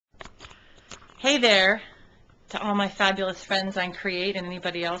Hey there to all my fabulous friends on Create and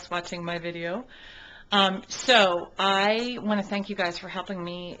anybody else watching my video. So I want to thank you guys for helping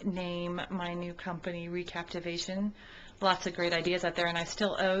me name my new company, ReCaptivation. Lots of great ideas out there, and I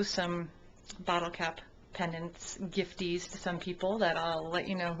still owe some bottle cap pendants, gifties to some people that I'll let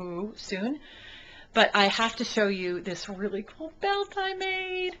you know who soon. But I have to show you this really cool belt I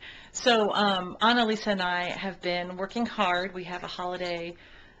made. So Annalisa and I have been working hard. We have a holiday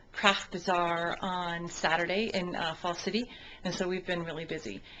craft bazaar on Saturday in Fall City, and so we've been really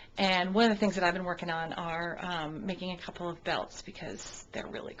busy. And one of the things that I've been working on are making a couple of belts because they're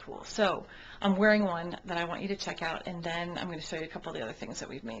really cool. So I'm wearing one that I want you to check out, and then I'm going to show you a couple of the other things that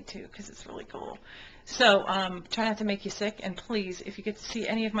we've made too because it's really cool. So try not to make you sick, and please, if you get to see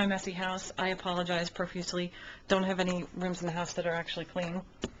any of my messy house, I apologize profusely. Don't have any rooms in the house that are actually clean.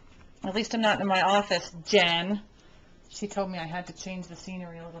 At least I'm not in my office, Jen. She told me I had to change the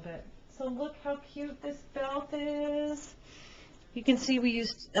scenery a little bit. So look how cute this belt is. You can see we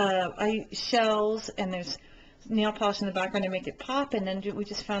used shells, and there's nail polish in the background to make it pop, and then we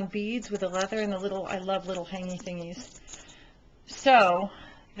just found beads with the leather and the little, I love little hangy thingies. So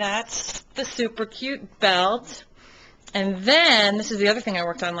that's the super cute belt. And then, this is the other thing I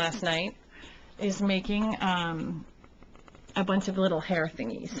worked on last night, is making a bunch of little hair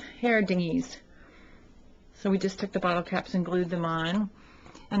thingies, hair dingies. So we just took the bottle caps and glued them on.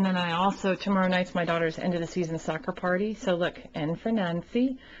 And then I also, tomorrow night's my daughter's end of the season soccer party. So look, N for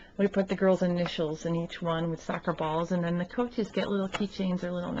Nancy. We put the girls' initials in each one with soccer balls. And then the coaches get little keychains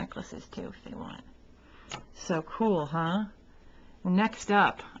or little necklaces too if they want. So cool, huh? Next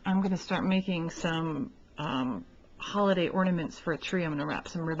up, I'm going to start making some holiday ornaments for a tree. I'm going to wrap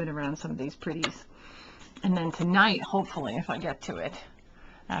some ribbon around some of these pretties. And then tonight, hopefully, if I get to it,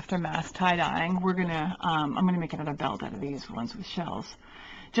 after mass tie-dyeing, I'm gonna make another belt out of these ones with shells.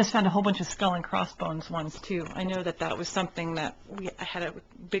 Just found a whole bunch of skull and crossbones ones too. I know that was something that I had a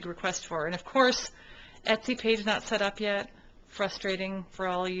big request for, and of course, Etsy page not set up yet. Frustrating for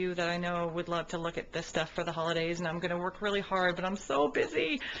all of you that I know would love to look at this stuff for the holidays, and I'm gonna work really hard, but I'm so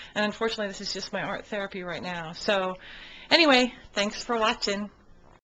busy, and unfortunately, this is just my art therapy right now. So, anyway, thanks for watching.